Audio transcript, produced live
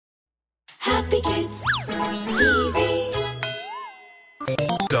Happy Kids TV.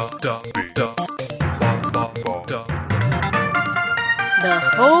 The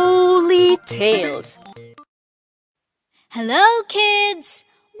HolyTales. Hello, kids!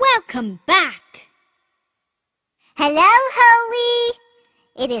 Welcome back! Hello, Holy!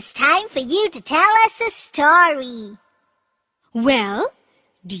 It is time for you to tell us a story. Well,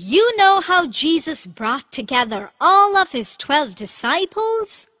 do you know how Jesus brought together all of his 12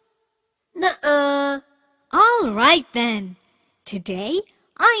 disciples? Nuh-uh. All right then. Today,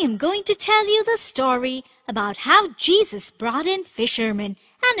 I am going to tell you the story about how Jesus brought in fishermen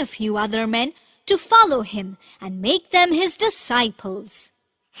and a few other men to follow him and make them his disciples.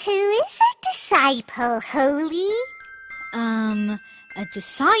 Who is a disciple, Holy? A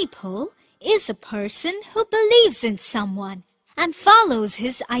disciple is a person who believes in someone and follows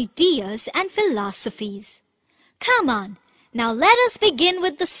his ideas and philosophies. Come on, now let us begin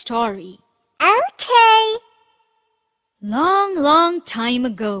with the story. Okay. Long time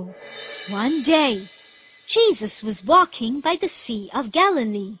ago, one day, Jesus was walking by the Sea of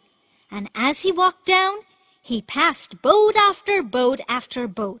Galilee, and as he walked down, he passed boat after boat after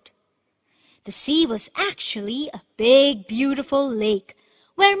boat. The sea was actually a big, beautiful lake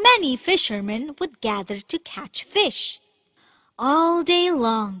where many fishermen would gather to catch fish. All day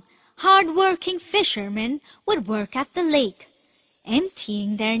long, hard-working fishermen would work at the lake,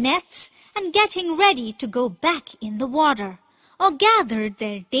 emptying their nets and getting ready to go back in the water, or gathered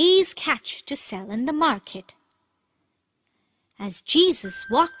their day's catch to sell in the market. As Jesus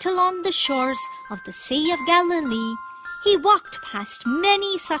walked along the shores of the Sea of Galilee, he walked past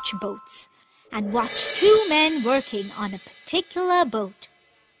many such boats and watched two men working on a particular boat.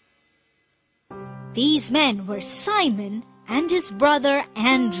 These men were Simon and his brother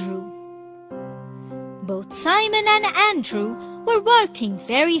Andrew. Both Simon and Andrew were working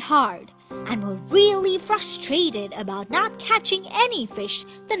very hard and were really frustrated about not catching any fish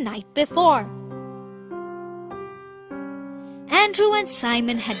the night before. Andrew and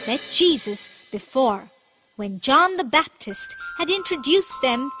Simon had met Jesus before, when John the Baptist had introduced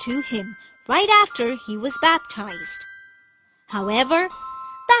them to him right after he was baptized. However,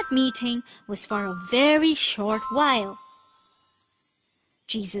 that meeting was for a very short while.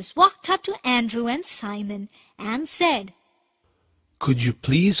 Jesus walked up to Andrew and Simon and said, "Could you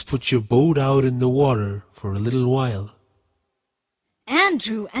please put your boat out in the water for a little while?"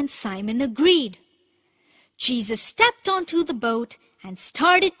 Andrew and Simon agreed. Jesus stepped onto the boat and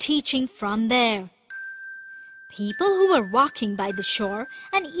started teaching from there. People who were walking by the shore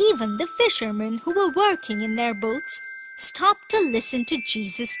and even the fishermen who were working in their boats stopped to listen to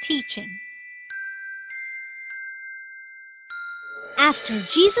Jesus' teaching. After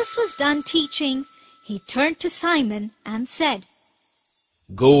Jesus was done teaching, he turned to Simon and said,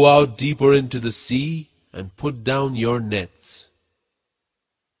 "Go out deeper into the sea and put down your nets."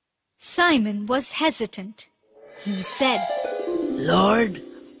 Simon was hesitant. He said, "Lord,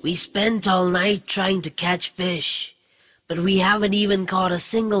 we spent all night trying to catch fish, but we haven't even caught a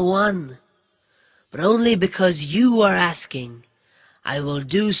single one. But only because you are asking, I will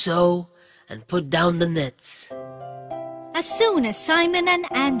do so and put down the nets." As soon as Simon and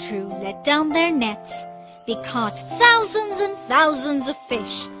Andrew let down their nets, they caught thousands and thousands of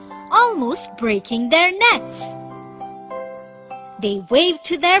fish, almost breaking their nets. They waved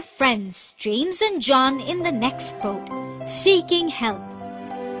to their friends, James and John, in the next boat, seeking help.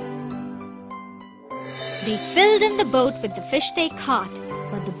 They filled in the boat with the fish they caught,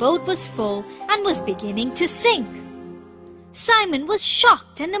 but the boat was full and was beginning to sink. Simon was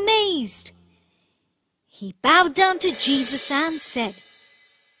shocked and amazed. He bowed down to Jesus and said,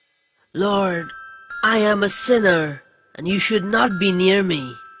 "Lord, I am a sinner, and you should not be near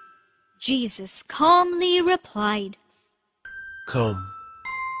me." Jesus calmly replied, "Come,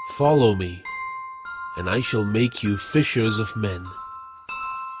 follow me, and I shall make you fishers of men."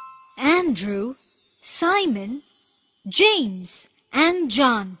 Andrew, Simon, James, and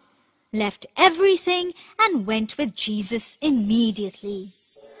John left everything and went with Jesus immediately.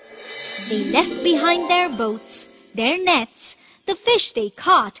 They left behind their boats, their nets, the fish they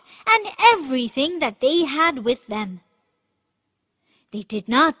caught, and everything that they had with them. They did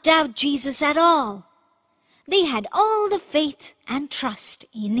not doubt Jesus at all. They had all the faith and trust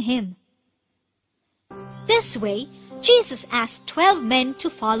in him. This way, Jesus asked 12 men to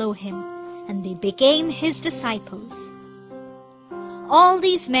follow him, and they became his disciples. All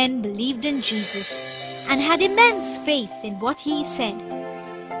these men believed in Jesus and had immense faith in what he said.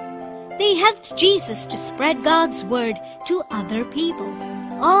 They helped Jesus to spread God's word to other people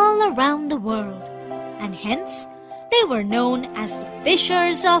all around the world, and hence they were known as the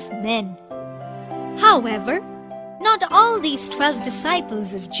fishers of men. However, not all these 12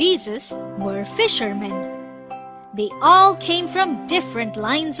 disciples of Jesus were fishermen. They all came from different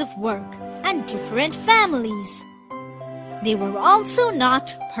lines of work and different families. They were also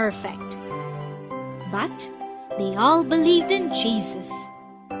not perfect. But they all believed in Jesus,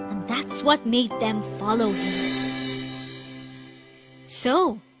 and that's what made them follow him.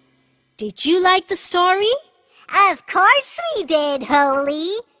 So, did you like the story? Of course we did, Holy.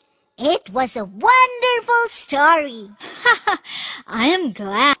 It was a wonderful story. I am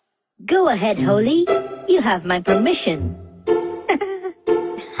glad. Go ahead, Holy. You have my permission.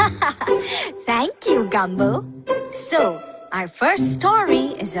 Thank you, Gumbo. So, our first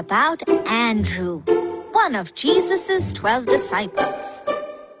story is about Andrew, one of Jesus' 12 disciples.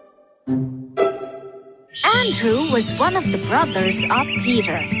 Andrew was one of the brothers of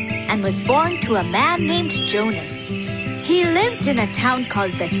Peter and was born to a man named Jonas. He lived in a town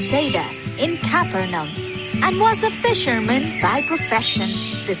called Bethsaida in Capernaum and was a fisherman by profession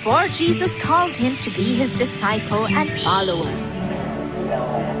before Jesus called him to be his disciple and follower.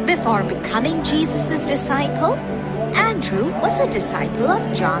 Before becoming Jesus' disciple, Andrew was a disciple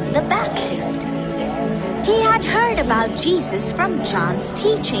of John the Baptist. He had heard about Jesus from John's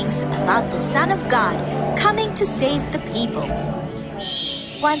teachings about the Son of God coming to save the people.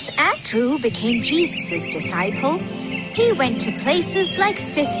 Once Andrew became Jesus' disciple, he went to places like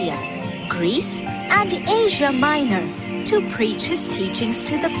Scythia, Greece, and Asia Minor to preach his teachings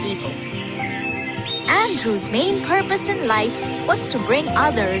to the people. Andrew's main purpose in life was to bring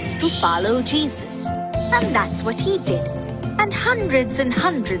others to follow Jesus. And that's what he did. And hundreds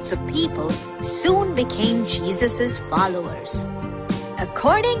of people soon became Jesus' followers.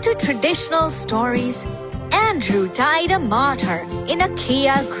 According to traditional stories, Andrew died a martyr in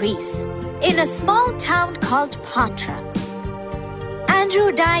Achaia, Greece, in a small town called Patra.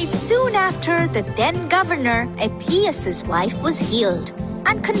 Andrew died soon after the then governor Appius' wife was healed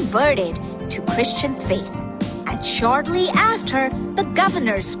and converted to Christian faith. And shortly after, the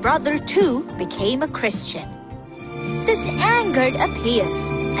governor's brother too became a Christian. This angered Appius,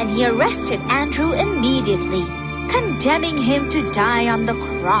 and he arrested Andrew immediately, condemning him to die on the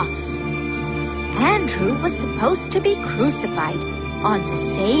cross. Andrew was supposed to be crucified on the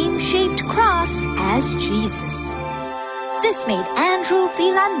same shaped cross as Jesus. This made Andrew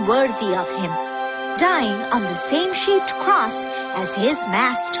feel unworthy of him, dying on the same shaped cross as his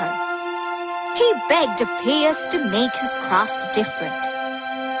master. He begged Appius to make his cross different.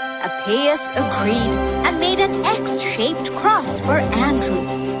 Appius agreed and made an X-shaped cross for Andrew,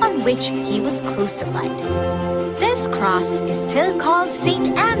 on which he was crucified. This cross is still called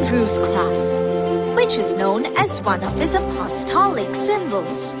St. Andrew's Cross, which is known as one of his apostolic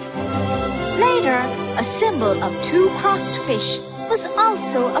symbols. Later, a symbol of two crossed fish was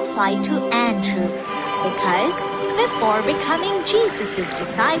also applied to Andrew, because before becoming Jesus'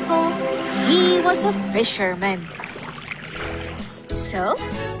 disciple, he was a fisherman. So,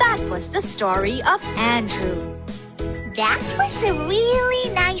 that was the story of Andrew. That was a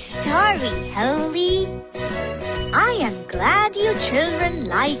really nice story, Holy. I am glad you children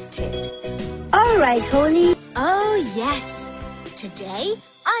liked it. All right, Holy. Oh, yes. Today,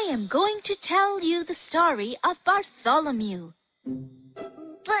 I am going to tell you the story of Bartholomew.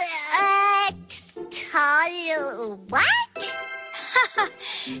 But, what?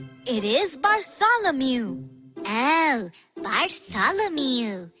 It is Bartholomew. Oh,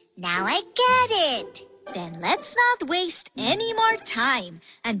 Bartholomew. Now I get it. Then let's not waste any more time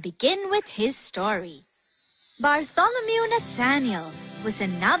and begin with his story. Bartholomew Nathaniel was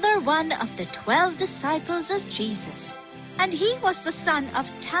another one of the 12 disciples of Jesus, and he was the son of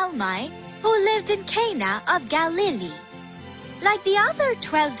Talmai, who lived in Cana of Galilee. Like the other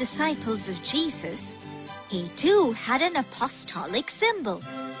 12 disciples of Jesus, he too had an apostolic symbol,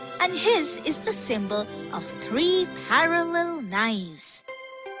 and his is the symbol of 3 parallel knives.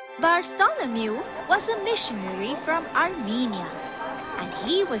 Bartholomew was a missionary from Armenia, and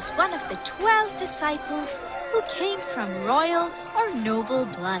he was one of the 12 disciples who came from royal or noble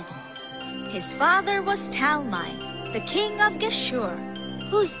blood. His father was Talmai, the king of Geshur,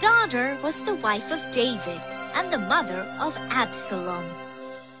 whose daughter was the wife of David and the mother of Absalom.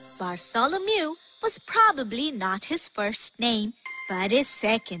 Bartholomew was probably not his first name, but his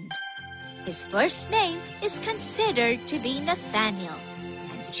second. His first name is considered to be Nathaniel,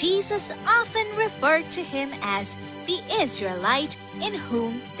 and Jesus often referred to him as the Israelite in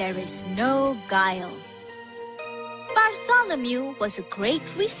whom there is no guile. Bartholomew was a great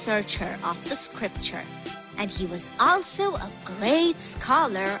researcher of the scripture, and he was also a great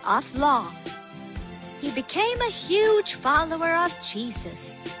scholar of law. He became a huge follower of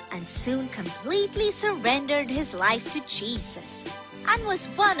Jesus and soon completely surrendered his life to Jesus and was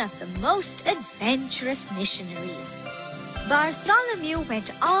one of the most adventurous missionaries. Bartholomew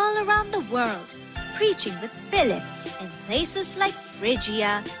went all around the world, preaching with Philip in places like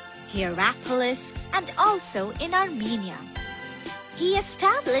Phrygia, Hierapolis, and also in Armenia. He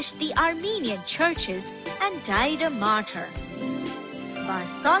established the Armenian churches and died a martyr.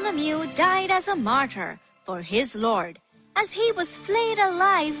 Bartholomew died as a martyr for his Lord, as he was flayed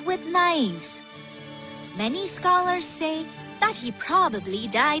alive with knives. Many scholars say that he probably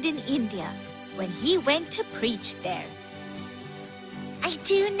died in India when he went to preach there. I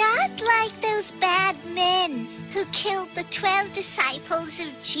do not like those bad men who killed the 12 disciples of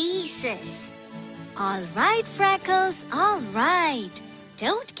Jesus. All right, Freckles, all right.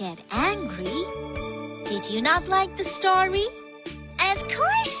 Don't get angry. Did you not like the story? Of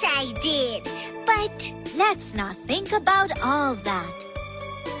course I did, but Let's not think about all that.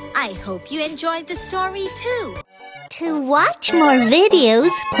 I hope you enjoyed the story too. to watch more videos,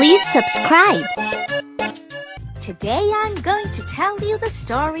 please subscribe. Today I'm going to tell you the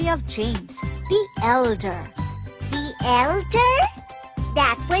story of James, the elder. The elder?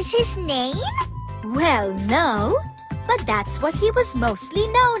 That was his name? Well, no, but that's what he was mostly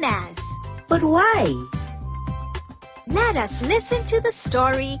known as. But why? Let us listen to the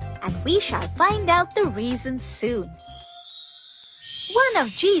story and we shall find out the reason soon. One of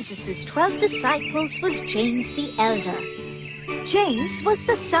Jesus' 12 disciples was James the elder. James was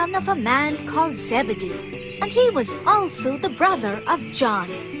the son of a man called Zebedee, and he was also the brother of John,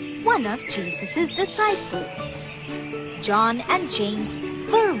 one of Jesus' disciples. John and James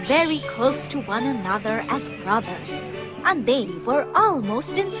were very close to one another as brothers, and they were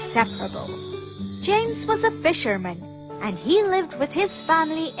almost inseparable. James was a fisherman, and he lived with his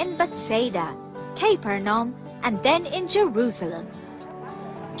family in Bethsaida, Capernaum, and then in Jerusalem.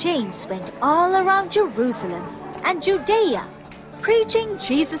 James went all around Jerusalem and Judea, preaching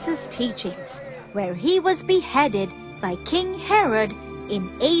Jesus' teachings, where he was beheaded by King Herod in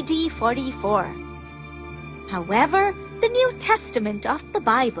AD 44. However, the New Testament of the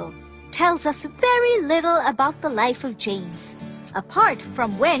Bible tells us very little about the life of James, apart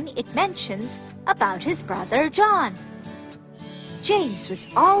from when it mentions about his brother John. James was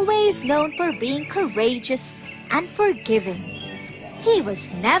always known for being courageous and forgiving. He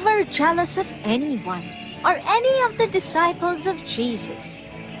was never jealous of anyone or any of the disciples of Jesus.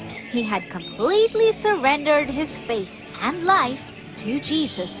 He had completely surrendered his faith and life to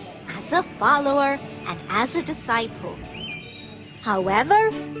Jesus as a follower and as a disciple.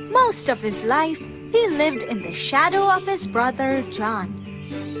 However, most of his life he lived in the shadow of his brother John.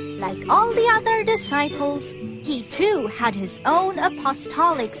 Like all the other disciples, he too had his own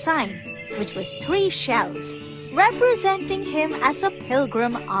apostolic sign, which was 3 shells, representing him as a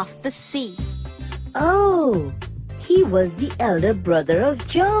pilgrim of the sea. Oh, he was the elder brother of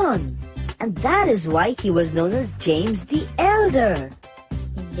John, and that is why he was known as James the elder.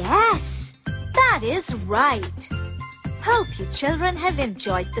 Yes, that is right. Hope you children have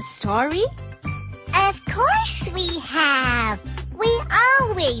enjoyed the story. Of course we have. We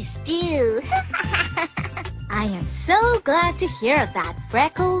always do. I am so glad to hear that,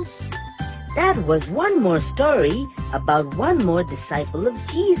 Freckles. That was one more story about one more disciple of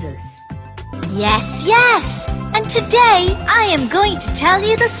Jesus. Yes, yes. And today I am going to tell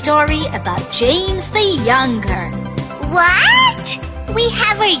you the story about James the Younger. What? We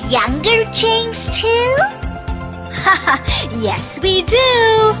have a younger James too? Yes, we do.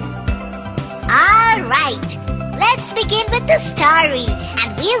 All right. Let's begin with the story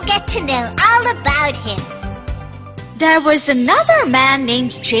and we'll get to know all about him. There was another man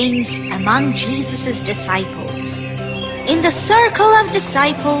named James among Jesus' disciples. In the circle of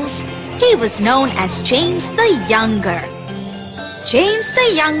disciples, he was known as James the Younger. James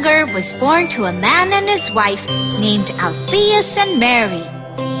the Younger was born to a man and his wife named Alphaeus and Mary.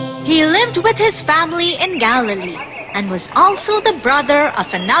 He lived with his family in Galilee and was also the brother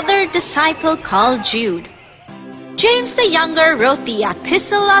of another disciple called Jude. James the Younger wrote the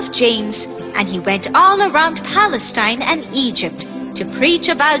Epistle of James, and he went all around Palestine and Egypt to preach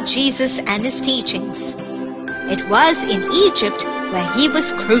about Jesus and his teachings. It was in Egypt where he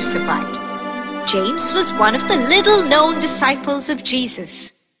was crucified. James was one of the little-known disciples of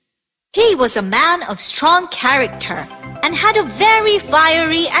Jesus. He was a man of strong character and had a very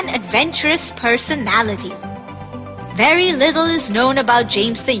fiery and adventurous personality. Very little is known about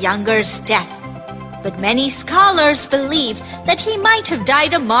James the Younger's death, but many scholars believe that he might have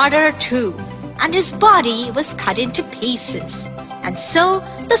died a martyr too, and his body was cut into pieces, and so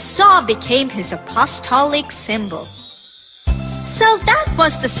the saw became his apostolic symbol. So that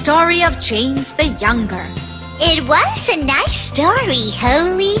was the story of James the Younger. It was a nice story,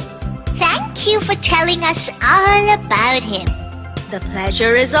 Holy. Thank you for telling us all about him. The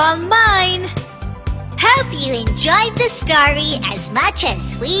pleasure is all mine. Hope you enjoyed the story as much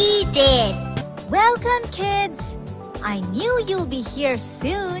as we did. Welcome, kids. I knew you'll be here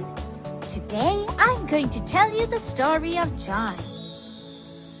soon. Today, I'm going to tell you the story of John.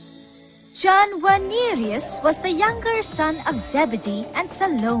 John Nereus was the younger son of Zebedee and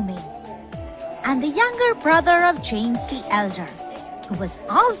Salome, and the younger brother of James the Elder, who was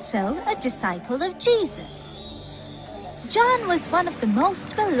also a disciple of Jesus. John was one of the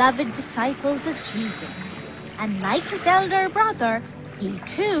most beloved disciples of Jesus, and like his elder brother, he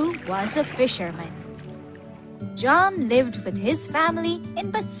too was a fisherman. John lived with his family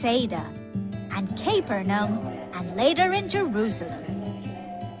in Bethsaida and Capernaum and later in Jerusalem.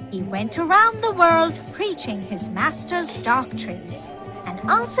 He went around the world preaching his master's doctrines and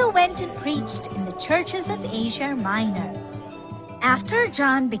also went and preached in the churches of Asia Minor. After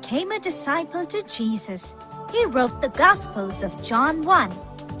John became a disciple to Jesus, he wrote the Gospels of John 1,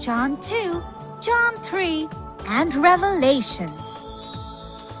 John 2, John 3, and Revelations.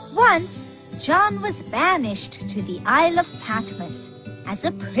 Once, John was banished to the Isle of Patmos as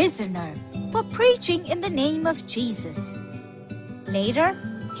a prisoner for preaching in the name of Jesus. Later,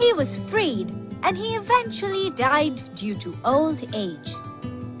 he was freed and he eventually died due to old age.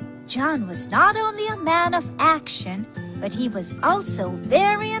 John was not only a man of action, but he was also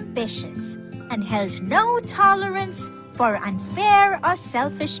very ambitious and held no tolerance for unfair or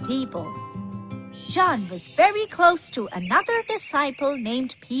selfish people. John was very close to another disciple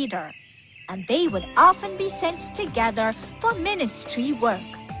named Peter, and they would often be sent together for ministry work.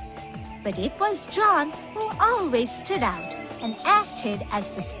 But it was John who always stood out and acted as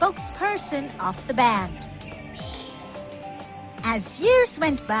the spokesperson of the band. As years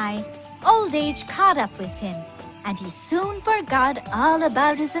went by, old age caught up with him, and he soon forgot all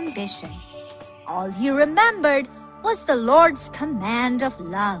about his ambition. All he remembered was the Lord's command of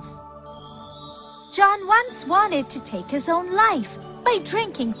love. John once wanted to take his own life by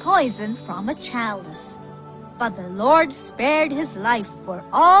drinking poison from a chalice. But the Lord spared his life for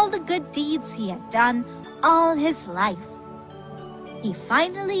all the good deeds he had done all his life. He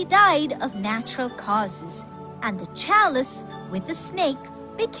finally died of natural causes, and the chalice with the snake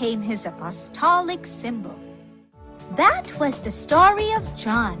became his apostolic symbol. That was the story of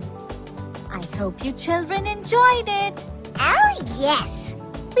John. I hope you children enjoyed it. Oh, yes,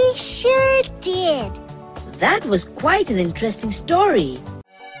 we sure did. That was quite an interesting story.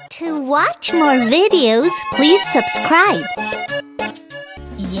 To watch more videos, please subscribe.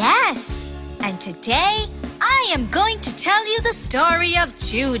 Yes, and today I am going to tell you the story of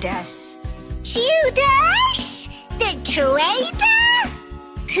Judas. Judas? The traitor?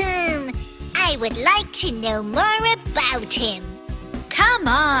 I would like to know more about him. Come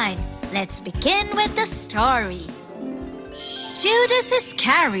on, let's begin with the story. Judas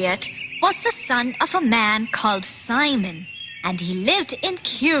Iscariot was the son of a man called Simon, and he lived in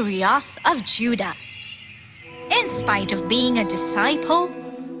Kerioth of Judah. In spite of being a disciple,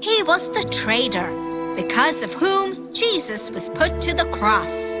 he was the traitor, because of whom Jesus was put to the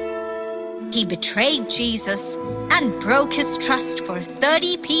cross. He betrayed Jesus and broke his trust for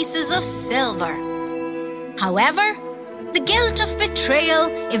 30 pieces of silver. However, the guilt of betrayal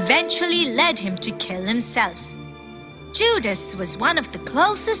eventually led him to kill himself. Judas was one of the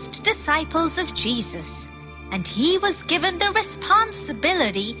closest disciples of Jesus, and he was given the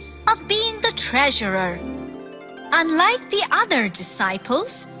responsibility of being the treasurer. Unlike the other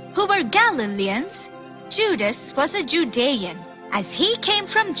disciples, who were Galileans, Judas was a Judean, as he came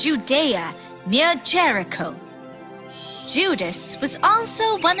from Judea near Jericho. Judas was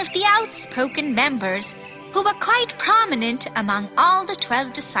also one of the outspoken members who were quite prominent among all the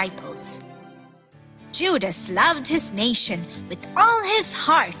 12 disciples. Judas loved his nation with all his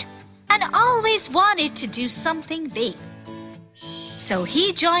heart and always wanted to do something big. So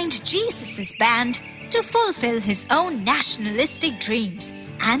he joined Jesus' band to fulfill his own nationalistic dreams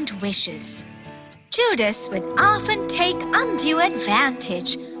and wishes. Judas would often take undue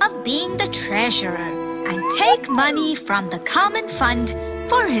advantage of being the treasurer and take money from the common fund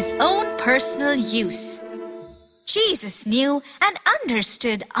for his own personal use. Jesus knew and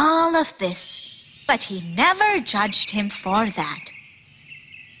understood all of this, but he never judged him for that.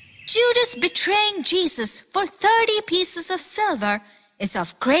 Judas betraying Jesus for 30 pieces of silver is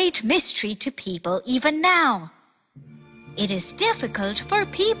of great mystery to people even now. It is difficult for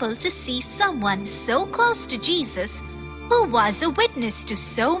people to see someone so close to Jesus, who was a witness to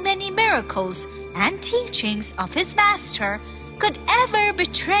so many miracles and teachings of his master, could ever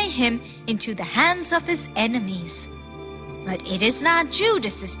betray him into the hands of his enemies. But it is not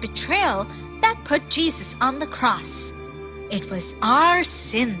Judas's betrayal that put Jesus on the cross. It was our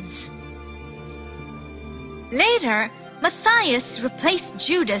sins. Later, Matthias replaced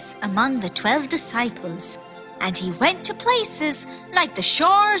Judas among the 12 disciples, and he went to places like the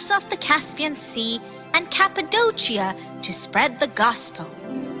shores of the Caspian Sea and Cappadocia to spread the gospel.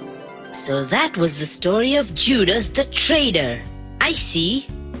 So that was the story of Judas the traitor. I see.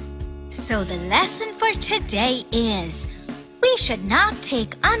 So the lesson for today is, we should not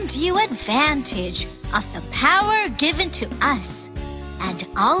take undue advantage of the power given to us, and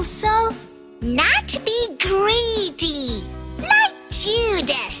also Not be greedy, like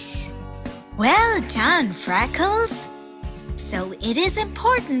Judas. well done, Freckles. So it is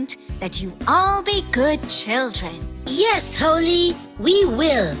important that you all be good children. Yes, Holy, we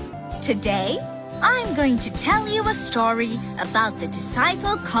will. Today, I'm going to tell you a story about the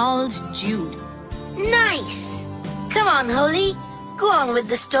disciple called Jude. Nice. Come on, Holy. Go on with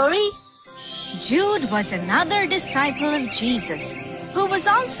the story. Jude was another disciple of Jesus, who was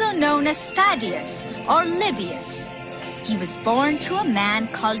also known as Thaddeus or Livius. He was born to a man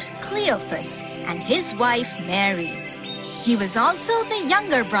called Cleophas and his wife Mary. He was also the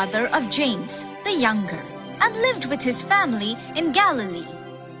younger brother of James, the younger, and lived with his family in Galilee.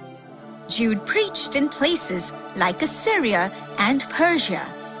 Jude preached in places like Assyria and Persia,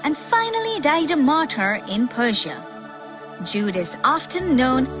 and finally died a martyr in Persia. Jude is often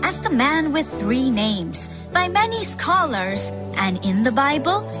known as the man with 3 names by many scholars, and in the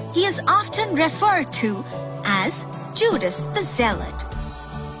Bible, he is often referred to as Judas the Zealot.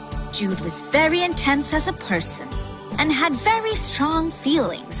 Jude was very intense as a person and had very strong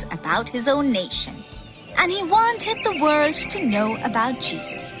feelings about his own nation, and he wanted the world to know about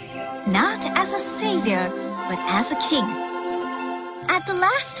Jesus, not as a savior, but as a king. At the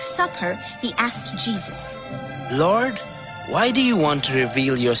Last Supper, he asked Jesus, Lord, why do you want to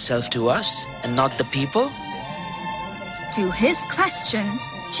reveal yourself to us and not the people? To his question,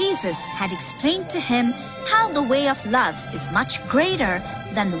 Jesus had explained to him how the way of love is much greater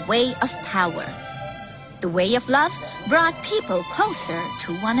than the way of power. The way of love brought people closer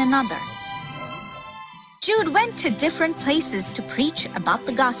to one another. Jude went to different places to preach about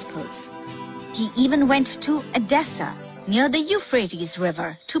the Gospels. He even went to Edessa, near the Euphrates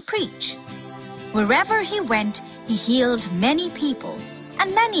River, to preach. Wherever he went, he healed many people,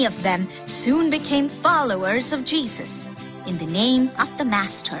 and many of them soon became followers of Jesus in the name of the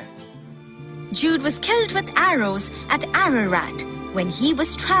Master. Jude was killed with arrows at Ararat when he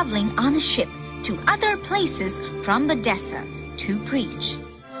was traveling on a ship to other places from Edessa to preach.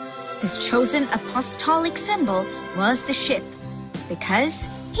 His chosen apostolic symbol was the ship, because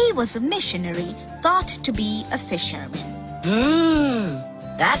he was a missionary thought to be a fisherman.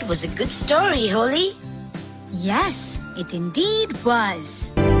 That was a good story, Holy. Yes, it indeed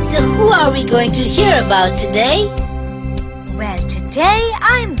was. So who are we going to hear about today? Well, today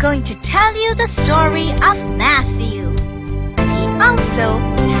I'm going to tell you the story of Matthew. And he also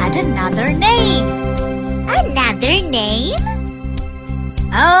had another name. Another name?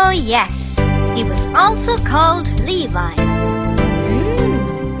 Oh, yes. He was also called Levi.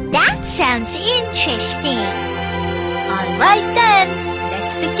 That sounds interesting. All right then,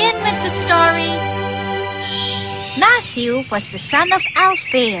 let's begin with the story. Matthew was the son of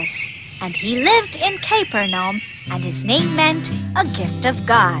Alphaeus, and he lived in Capernaum, and his name meant a gift of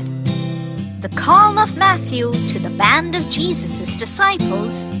God. The call of Matthew to the band of Jesus'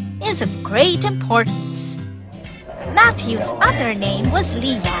 disciples is of great importance. Matthew's other name was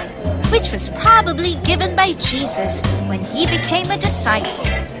Levi, which was probably given by Jesus when he became a disciple.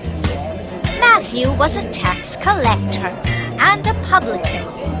 Matthew was a tax collector and a publican.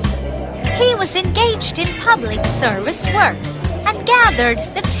 He was engaged in public service work and gathered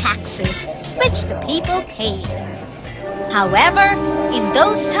the taxes which the people paid. However, in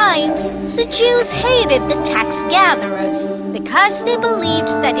those times, the Jews hated the tax gatherers because they believed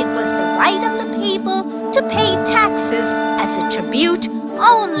that it was the right of the people to pay taxes as a tribute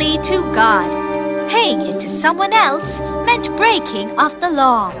only to God. Paying it to someone else meant breaking of the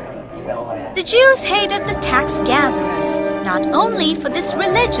law. The Jews hated the tax gatherers not only for this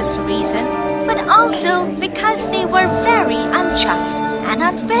religious reason, but also because they were very unjust and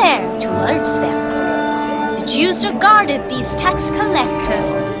unfair towards them. The Jews regarded these tax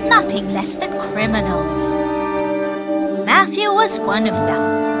collectors nothing less than criminals. Matthew was one of them.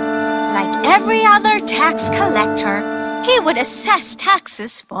 Like every other tax collector, he would assess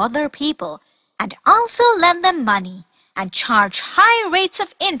taxes for their people and also lend them money and charge high rates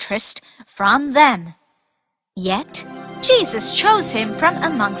of interest from them. Yet, Jesus chose him from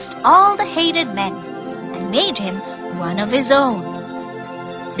amongst all the hated men and made him one of his own.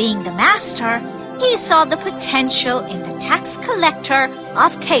 Being the master, he saw the potential in the tax collector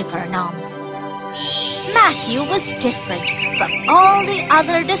of Capernaum. Matthew was different from all the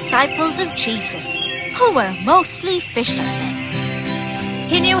other disciples of Jesus, who were mostly fishermen.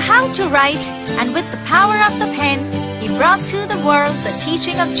 He knew how to write, and with the power of the pen, he brought to the world the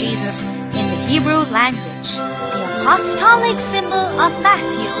teaching of Jesus in the Hebrew language. The apostolic symbol of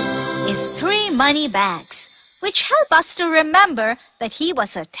Matthew is 3 money bags, which help us to remember that he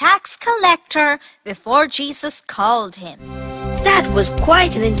was a tax collector before Jesus called him. That was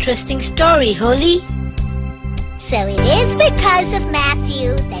quite an interesting story, Holy. So it is because of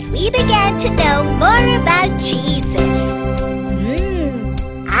Matthew that we began to know more about Jesus.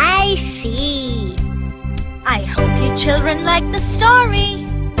 I see. I hope you children liked the story.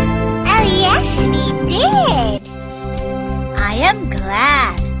 Oh yes, we did. I am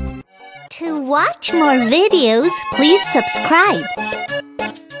glad. To watch more videos, please subscribe.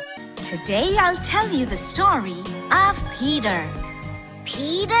 Today I'll tell you the story of Peter.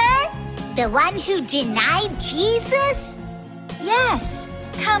 Peter? The one who denied Jesus? Yes,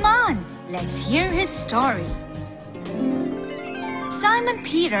 come on, let's hear his story. Simon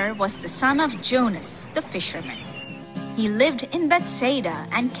Peter was the son of Jonas, the fisherman. He lived in Bethsaida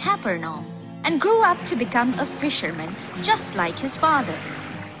and Capernaum and grew up to become a fisherman just like his father.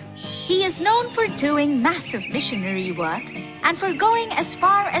 He is known for doing massive missionary work and for going as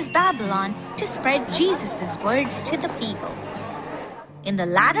far as Babylon to spread Jesus' words to the people. In the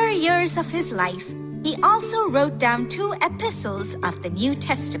latter years of his life, he also wrote down 2 epistles of the New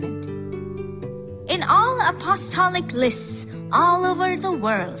Testament. In all apostolic lists all over the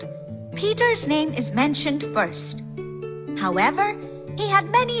world, Peter's name is mentioned first. However, he had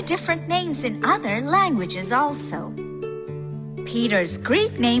many different names in other languages also. Peter's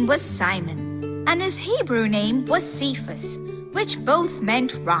Greek name was Simon, and his Hebrew name was Cephas, which both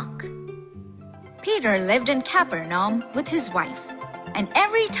meant rock. Peter lived in Capernaum with his wife, and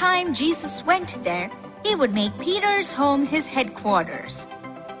every time Jesus went there, he would make Peter's home his headquarters.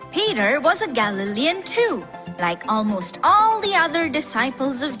 Peter was a Galilean too, like almost all the other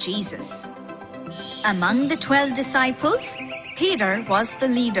disciples of Jesus. Among the 12 disciples, Peter was the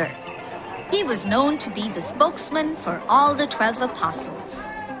leader. He was known to be the spokesman for all the 12 apostles.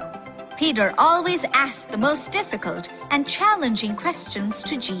 Peter always asked the most difficult and challenging questions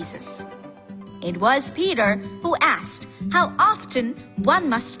to Jesus. It was Peter who asked how often one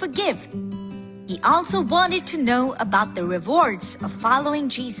must forgive. He also wanted to know about the rewards of following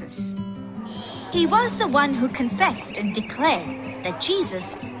Jesus. He was the one who confessed and declared that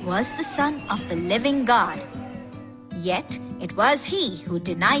Jesus was the Son of the living God. Yet it was he who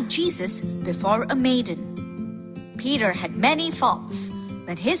denied Jesus before a maiden. Peter had many faults,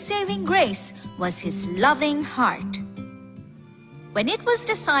 but his saving grace was his loving heart. When it was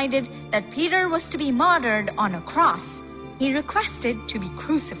decided that Peter was to be martyred on a cross, he requested to be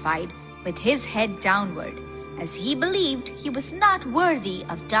crucified with his head downward, as he believed he was not worthy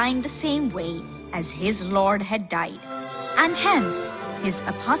of dying the same way as his Lord had died. And hence, his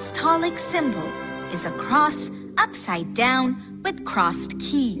apostolic symbol is a cross upside down with crossed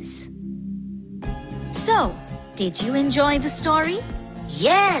keys. So, did you enjoy the story?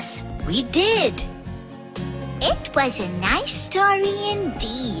 Yes, we did. It was a nice story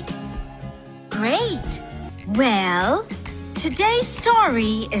indeed. Great! Well, today's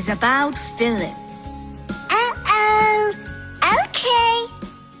story is about Philip. Uh-oh. Okay.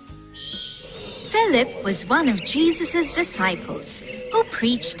 Philip was one of Jesus' disciples who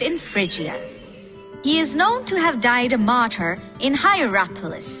preached in Phrygia. He is known to have died a martyr in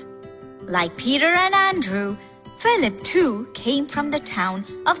Hierapolis. Like Peter and Andrew, Philip too came from the town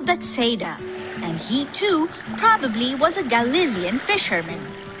of Bethsaida, and he too probably was a Galilean fisherman.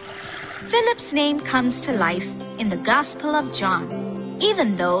 Philip's name comes to life in the Gospel of John,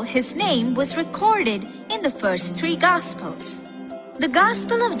 even though his name was recorded in the first 3 Gospels. The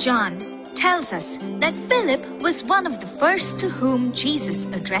Gospel of John tells us that Philip was one of the first to whom Jesus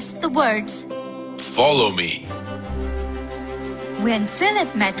addressed the words, "Follow me." When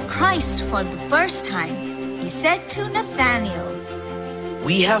Philip met Christ for the first time, he said to Nathanael,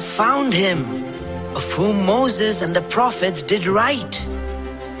 We have found him, of whom Moses and the prophets did write.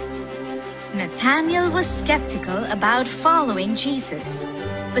 Nathanael was skeptical about following Jesus,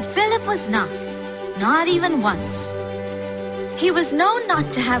 but Philip was not even once. He was known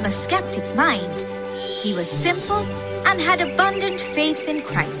not to have a skeptic mind. He was simple and had abundant faith in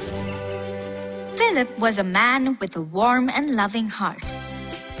Christ. Philip was a man with a warm and loving heart.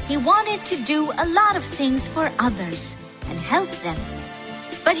 He wanted to do a lot of things for others and help them.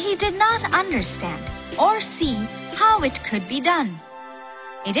 But he did not understand or see how it could be done.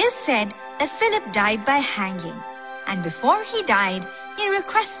 It is said that Philip died by hanging, and before he died, he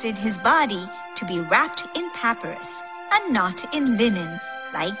requested his body to be wrapped in papyrus and not in linen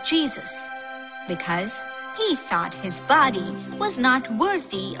like Jesus, because he thought his body was not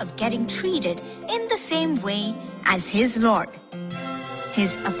worthy of getting treated in the same way as his Lord.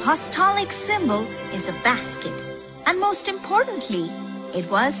 His apostolic symbol is a basket, and most importantly, it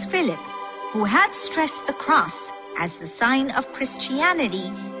was Philip who had stressed the cross as the sign of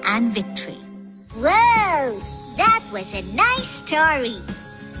Christianity and victory. Whoa, that was a nice story.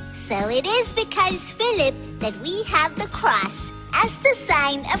 So it is because Philip that we have the cross as the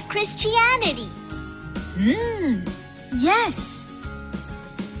sign of Christianity. Yes.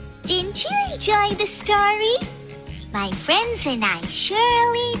 Didn't you enjoy the story? My friends and I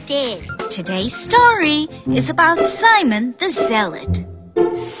surely did. Today's story is about Simon the Zealot.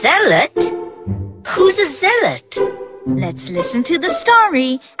 Zealot? Who's a zealot? Let's listen to the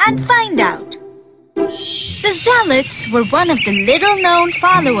story and find out. The Zealots were one of the little-known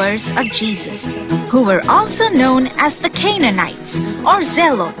followers of Jesus, who were also known as the Canaanites or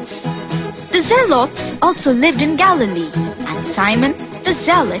Zealots. The Zealots also lived in Galilee, and Simon the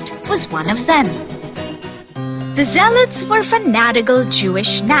Zealot was one of them. The Zealots were fanatical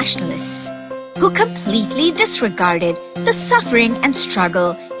Jewish nationalists who completely disregarded the suffering and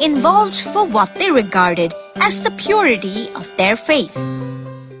struggle involved for what they regarded as the purity of their faith.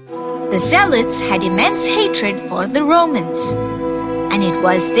 The Zealots had immense hatred for the Romans, and it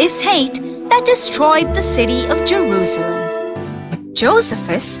was this hate that destroyed the city of Jerusalem.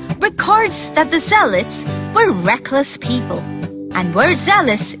 Josephus records that the Zealots were reckless people and were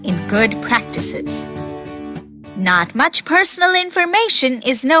zealous in good practices. Not much personal information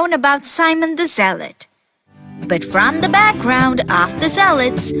is known about Simon the Zealot, but from the background of the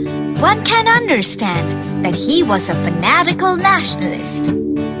Zealots, one can understand that he was a fanatical nationalist.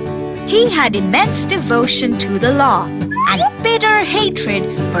 He had immense devotion to the law and bitter hatred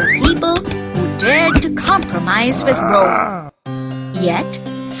for people who dared to compromise with Rome. Yet,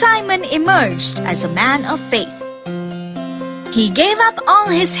 Simon emerged as a man of faith. He gave up all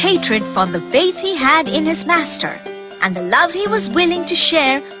his hatred for the faith he had in his master and the love he was willing to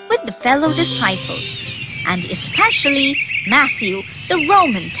share with the fellow disciples, and especially Matthew, the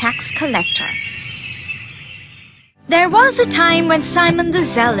Roman tax collector. There was a time when Simon the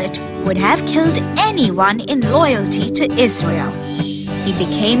Zealot would have killed anyone in loyalty to Israel. He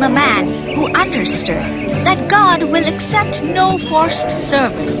became a man who understood that God will accept no forced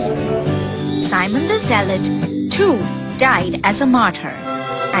service. Simon the Zealot, too, died as a martyr,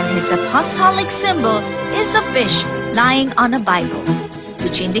 and his apostolic symbol is a fish lying on a Bible,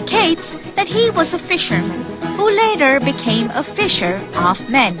 which indicates that he was a fisherman who later became a fisher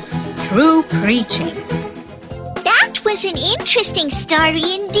of men through preaching. That was an interesting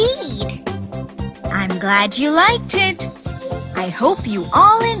story indeed. I'm glad you liked it. I hope you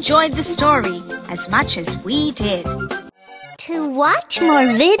all enjoyed the story as much as we did. To watch more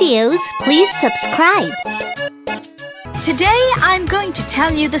videos, please subscribe. Today I'm going to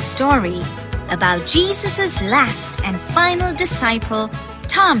tell you the story about Jesus' last and final disciple,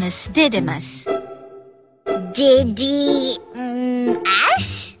 Thomas Didymus.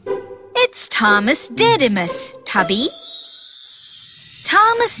 Us? It's Thomas Didymus, Tubby.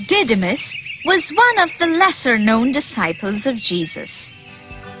 Thomas Didymus was one of the lesser-known disciples of Jesus.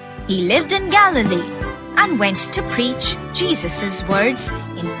 He lived in Galilee and went to preach Jesus' words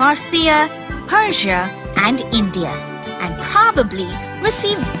in Parthia, Persia, and India, and probably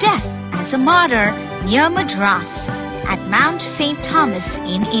received death as a martyr near Madras at Mount St. Thomas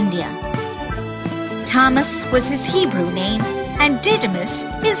in India. Thomas was his Hebrew name and Didymus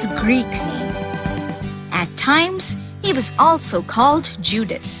his Greek name. At times, he was also called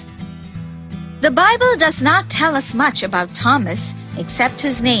Judas. The Bible does not tell us much about Thomas except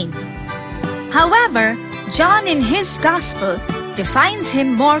his name. However, John in his Gospel defines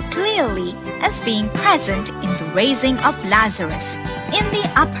him more clearly as being present in the raising of Lazarus in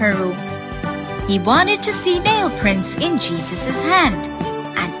the upper room. He wanted to see nail prints in Jesus' hand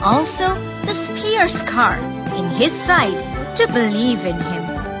and also the spear scar in his side to believe in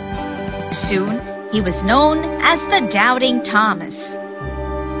him. Soon, he was known as the Doubting Thomas.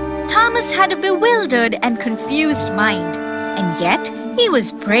 Thomas had a bewildered and confused mind, and yet he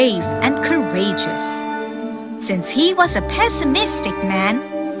was brave and courageous. Since he was a pessimistic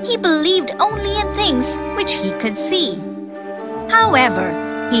man, he believed only in things which he could see. However,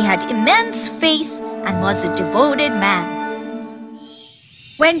 he had immense faith and was a devoted man.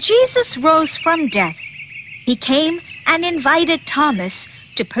 When Jesus rose from death, he came and invited Thomas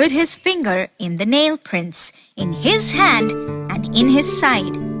to put his finger in the nail prints in his hand and in his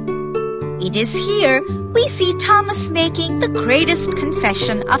side. It is here we see Thomas making the greatest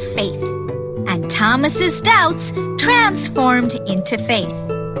confession of faith, and Thomas's doubts transformed into faith.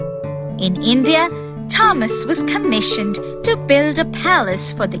 In India, Thomas was commissioned to build a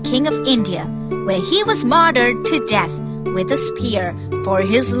palace for the King of India, where he was martyred to death with a spear for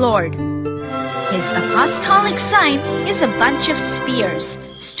his Lord. His apostolic sign is a bunch of spears,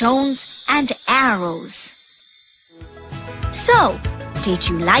 stones, and arrows. So, did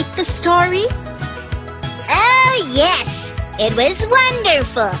you like the story? Oh, yes! It was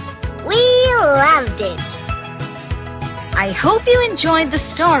wonderful! We loved it! I hope you enjoyed the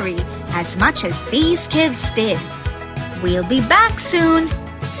story as much as these kids did. We'll be back soon,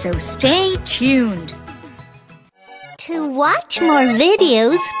 so stay tuned. To watch more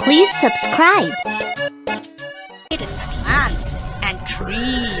videos, please subscribe. Plants and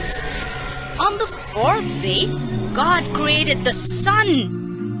trees. On the fourth day, God created the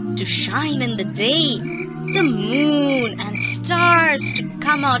sun to shine in the day, the moon and stars to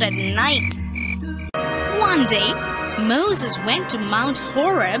come out at night. One day, Moses went to Mount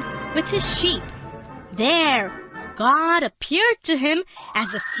Horeb with his sheep. There, God appeared to him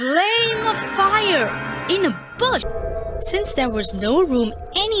as a flame of fire in a bush. Since there was no room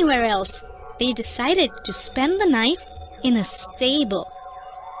anywhere else, they decided to spend the night in a stable.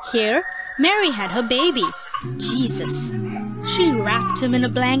 Here, Mary had her baby, Jesus. She wrapped him in a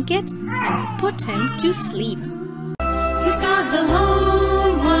blanket and put him to sleep. He's got the whole